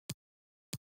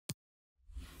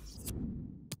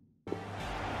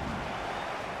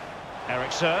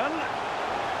Ericsson.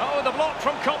 Oh, the block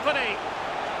from Company.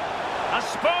 A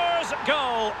Spurs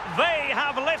goal. They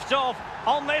have liftoff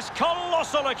on this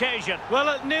colossal occasion. Well,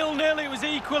 at 0-0, it was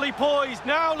equally poised.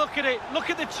 Now look at it. Look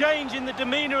at the change in the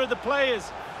demeanour of the players.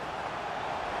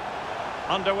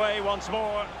 Underway once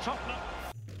more. Tottenham.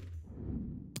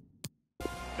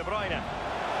 De Bruyne.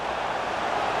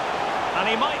 And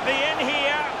he might be in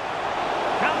here.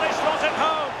 Can they slot it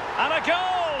home? And a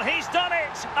goal! He's done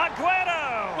it!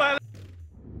 Aguero! Well,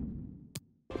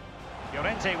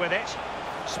 Llorente with it.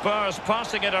 Spurs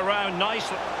passing it around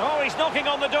nicely. Oh, he's knocking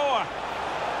on the door.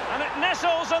 And it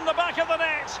nestles in the back of the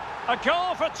net. A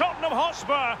goal for Tottenham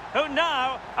Hotspur, who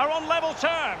now are on level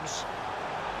terms.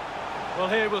 well,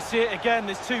 here we'll see it again.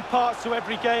 There's two parts to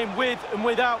every game, with and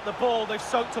without the ball. They've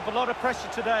soaked up a lot of pressure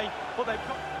today, but they've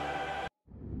got...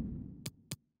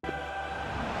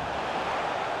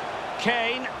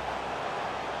 Kane.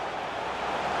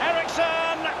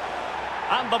 Ericsson.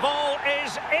 And the ball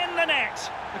is in the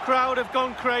net. The crowd have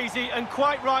gone crazy, and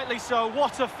quite rightly so.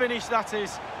 What a finish that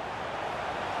is.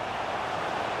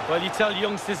 Well, you tell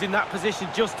youngsters in that position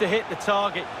just to hit the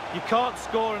target. You can't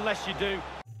score unless you do.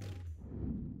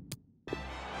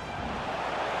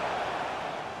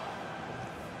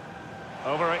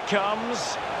 Over it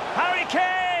comes. Harry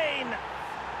Kane!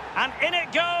 And in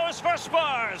it goes for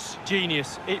Spurs.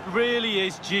 Genius. It really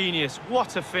is genius.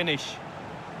 What a finish.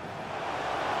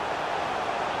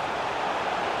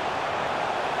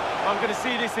 I'm going to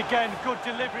see this again. Good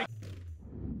delivery.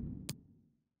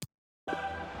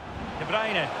 De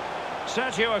Bruyne.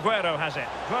 Sergio Aguero has it.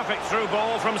 Perfect through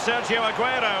ball from Sergio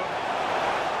Aguero.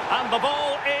 And the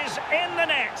ball is in the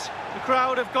net. The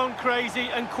crowd have gone crazy,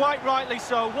 and quite rightly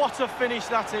so. What a finish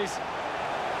that is.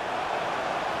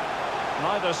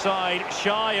 Neither side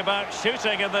shy about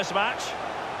shooting in this match.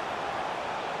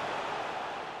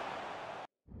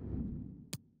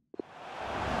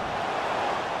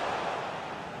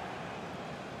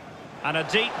 And a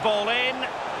deep ball in.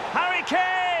 Harry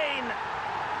Kane!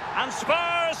 And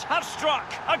Spurs have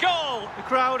struck a goal. The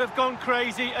crowd have gone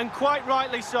crazy, and quite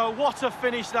rightly so. What a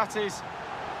finish that is.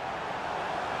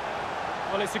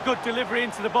 Well, it's a good delivery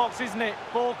into the box, isn't it?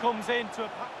 Ball comes in to a...